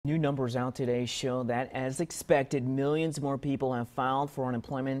numbers out today show that, as expected, millions more people have filed for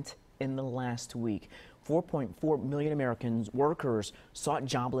unemployment in the last week. 4.4 million Americans workers sought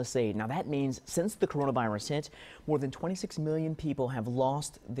jobless aid. Now that means since the coronavirus hit, more than 26 million people have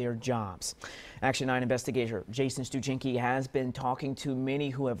lost their jobs. Action 9 investigator Jason Stuchinski has been talking to many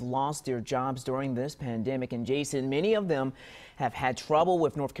who have lost their jobs during this pandemic. And Jason, many of them have had trouble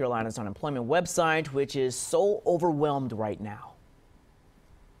with North Carolina's unemployment website, which is so overwhelmed right now.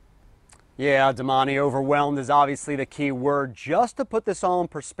 Yeah, Damani, overwhelmed is obviously the key word. Just to put this all in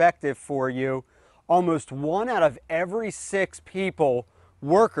perspective for you, almost 1 out of every 6 people,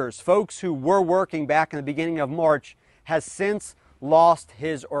 workers, folks who were working back in the beginning of March, has since lost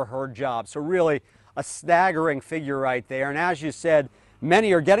his or her job. So really a staggering figure right there. And as you said,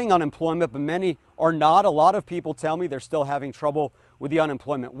 many are getting unemployment, but many are not. A lot of people tell me they're still having trouble with the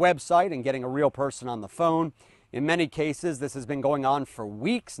unemployment website and getting a real person on the phone. In many cases, this has been going on for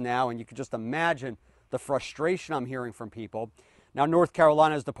weeks now, and you can just imagine the frustration I'm hearing from people. Now, North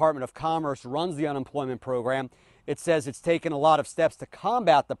Carolina's Department of Commerce runs the unemployment program. It says it's taken a lot of steps to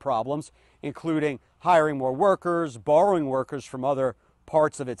combat the problems, including hiring more workers, borrowing workers from other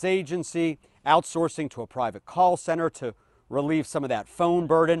parts of its agency, outsourcing to a private call center to relieve some of that phone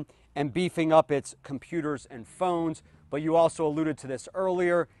burden, and beefing up its computers and phones. But you also alluded to this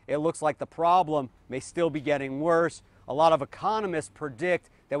earlier. It looks like the problem may still be getting worse. A lot of economists predict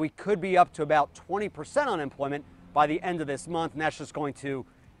that we could be up to about 20% unemployment by the end of this month, and that's just going to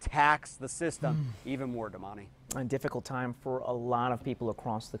tax the system even more, Damani. A difficult time for a lot of people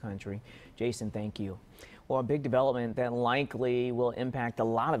across the country. Jason, thank you. Well, a big development that likely will impact a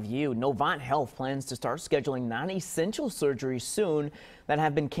lot of you. Novant Health plans to start scheduling non-essential surgeries soon that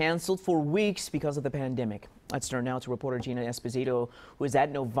have been canceled for weeks because of the pandemic. Let's turn now to reporter Gina Esposito, who is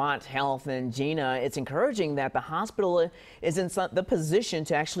at Novant Health. And Gina, it's encouraging that the hospital is in the position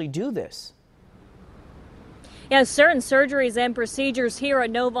to actually do this. Yes, certain surgeries and procedures here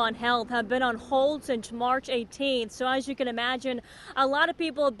at Novant Health have been on hold since March 18th. So as you can imagine, a lot of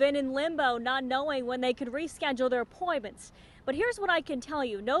people have been in limbo, not knowing when they could reschedule their appointments. But here's what I can tell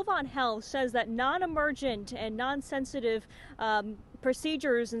you. Novant Health says that non-emergent and non-sensitive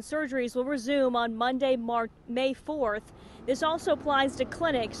procedures and surgeries will resume on Monday, May 4th. This also applies to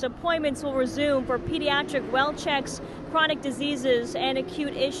clinics. Appointments will resume for pediatric well checks, chronic diseases, and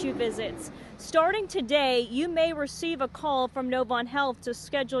acute issue visits. Starting today, you may receive a call from Novant Health to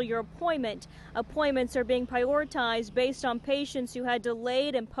schedule your appointment. Appointments are being prioritized based on patients who had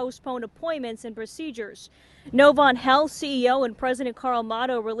delayed and postponed appointments and procedures. Novant Health CEO and President Carl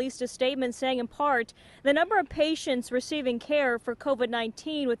Motto released a statement saying, in part, the number of patients receiving care for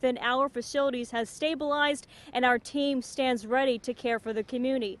COVID-19 within our facilities has stabilized, and our team stands ready to care for the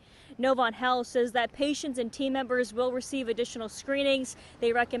community. Novant Health says that patients and team members will receive additional screenings.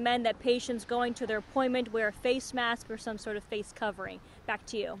 They recommend that patients going to their appointment wear a face mask or some sort of face covering. Back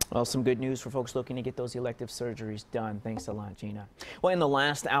to you. Well, some good news for folks looking to get those elective surgeries done. Thanks a lot, Gina. Well, in the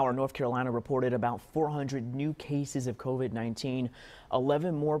last hour, North Carolina reported about 400 new cases of COVID-19.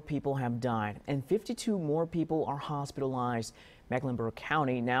 11 more people have died, and 52 more people are hospitalized. Mecklenburg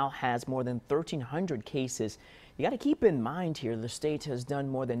County now has more than 1,300 cases. You got to keep in mind here, the state has done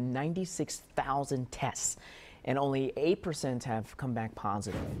more than 96,000 tests, and only 8% have come back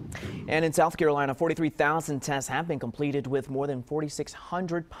positive. And in South Carolina, 43,000 tests have been completed with more than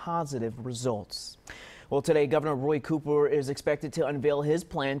 4,600 positive results. Well, today, Governor Roy Cooper is expected to unveil his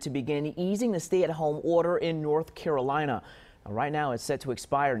plan to begin easing the stay-at-home order in North Carolina. Now, right now, it's set to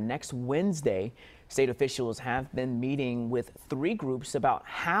expire next Wednesday. State officials have been meeting with 3 groups about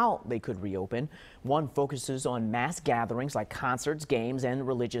how they could reopen. One focuses on mass gatherings like concerts, games, and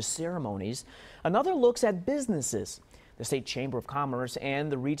religious ceremonies. Another looks at businesses. The State Chamber of Commerce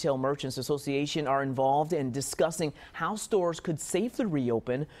and the Retail Merchants Association are involved in discussing how stores could safely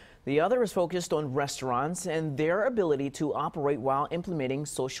reopen. The other is focused on restaurants and their ability to operate while implementing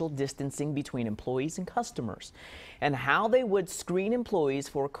social distancing between employees and customers, and how they would screen employees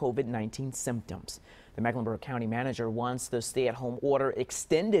for COVID-19 symptoms. The Mecklenburg County manager wants the stay-at-home order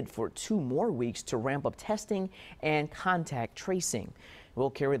extended for 2 more weeks to ramp up testing and contact tracing.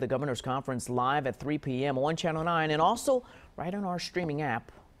 We'll carry the governor's conference live at 3 p.m. on Channel 9 and also right on our streaming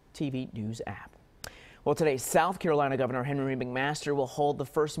app, TV News app. Well, today, South Carolina Governor Henry McMaster will hold the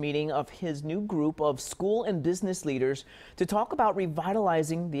first meeting of his new group of school and business leaders to talk about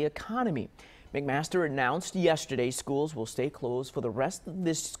revitalizing the economy. McMaster announced yesterday schools will stay closed for the rest of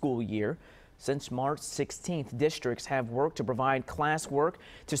this school year. Since March 16th, districts have worked to provide classwork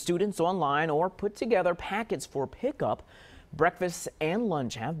to students online or put together packets for pickup. Breakfast and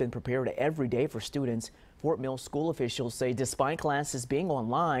lunch have been prepared every day for students. Fort Mill school officials say despite classes being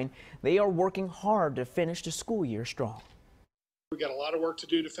online, they are working hard to finish the school year strong. We got a lot of work to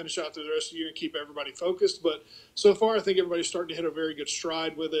do to finish out the rest of the year and keep everybody focused. But so far, I think everybody's starting to hit a very good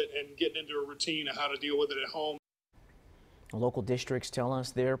stride with it and getting into a routine of how to deal with it at home. Local districts tell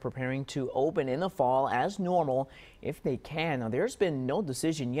us they're preparing to open in the fall as normal if they can. Now, there's been no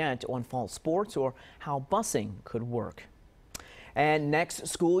decision yet on fall sports or how busing could work. And next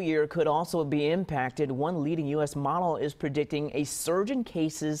school year could also be impacted. One leading U.S. model is predicting a surge in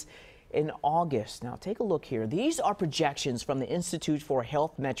cases in August. Now take a look here. These are projections from the Institute for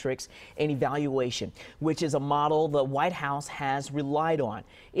Health Metrics and Evaluation, which is a model the White House has relied on.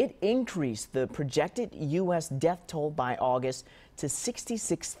 It increased the projected U.S. death toll by August to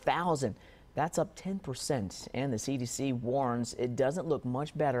 66,000. That's up 10%, and the CDC warns it doesn't look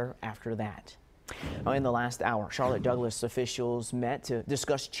much better after that. In the last hour, Charlotte Douglas officials met to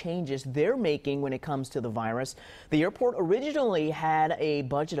discuss changes they're making when it comes to the virus. The airport originally had a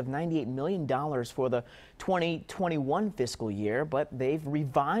budget of $98 million for the 2021 fiscal year, but they've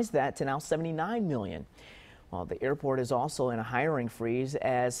revised that to now $79 million. Well, the airport is also in a hiring freeze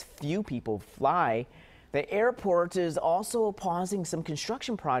as few people fly. The airport is also pausing some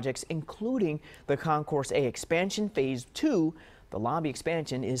construction projects, including the Concourse A expansion phase 2. The lobby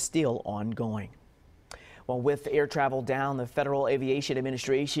expansion is still ongoing. Well, with air travel down, the Federal Aviation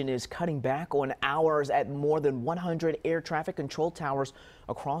Administration is cutting back on hours at more than 100 air traffic control towers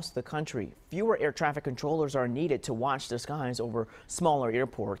across the country. Fewer air traffic controllers are needed to watch the skies over smaller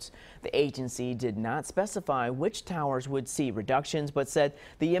airports. The agency did not specify which towers would see reductions, but said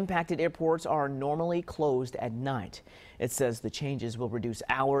the impacted airports are normally closed at night. It says the changes will reduce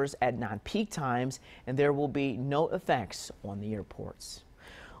hours at non-peak times, and there will be no effects on the airports.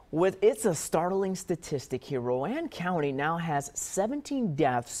 It's a startling statistic here. Rowan County now has 17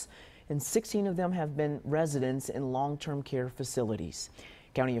 deaths, and 16 of them have been residents in long-term care facilities.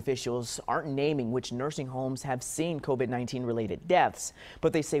 County officials aren't naming which nursing homes have seen COVID-19 related deaths,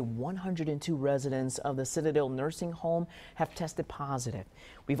 but they say 102 residents of the Citadel nursing home have tested positive.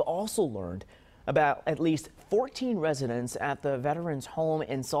 We've also learned about at least 14 residents at the Veterans Home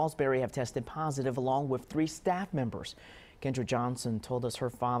in Salisbury have tested positive, along with 3 staff members. Kendra Johnson told us her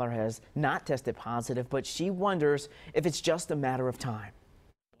father has not tested positive, but she wonders if it's just a matter of time.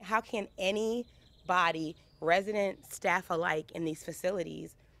 How can anybody, resident, staff alike in these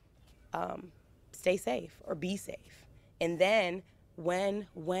facilities, stay safe or be safe? And then when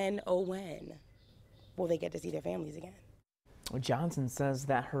will they get to see their families again? Johnson says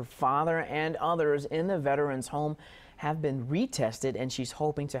that her father and others in the Veterans Home have been retested, and she's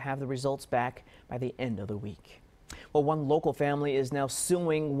hoping to have the results back by the end of the week. Well, one local family is now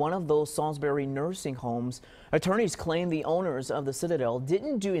suing one of those Salisbury nursing homes. Attorneys claim the owners of the Citadel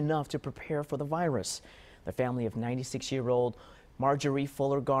didn't do enough to prepare for the virus. The family of 96-year-old Marjorie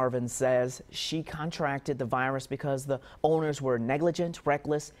Fuller Garvin says she contracted the virus because the owners were negligent,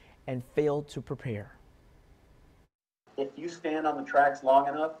 reckless, and failed to prepare. If you stand on the tracks long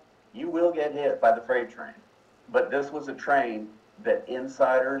enough, you will get hit by the freight train. But this was a train that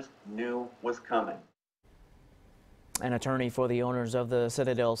insiders knew was coming. An attorney for the owners of the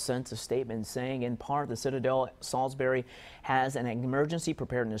Citadel sent a statement saying, in part, the Citadel Salisbury has an emergency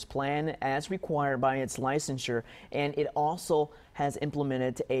preparedness plan as required by its licensure, and it also has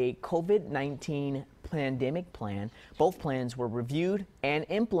implemented a COVID-19 pandemic plan. Both plans were reviewed and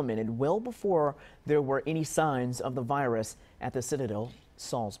implemented well before there were any signs of the virus at the Citadel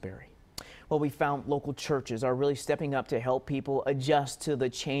Salisbury. Well, we found local churches are really stepping up to help people adjust to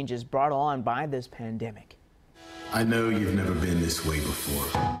the changes brought on by this pandemic. I know you've never been this way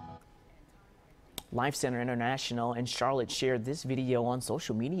before. Life Center International and Charlotte shared this video on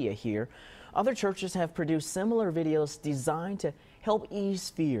social media here. Other churches have produced similar videos designed to help ease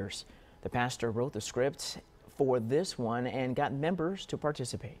fears. The pastor wrote the script for this one and got members to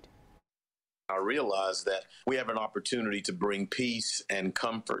participate. I realize that we have an opportunity to bring peace and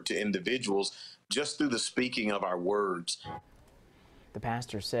comfort to individuals just through the speaking of our words. The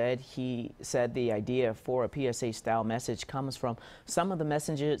pastor said the idea for a PSA-style message comes from some of the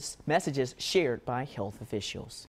messages shared by health officials.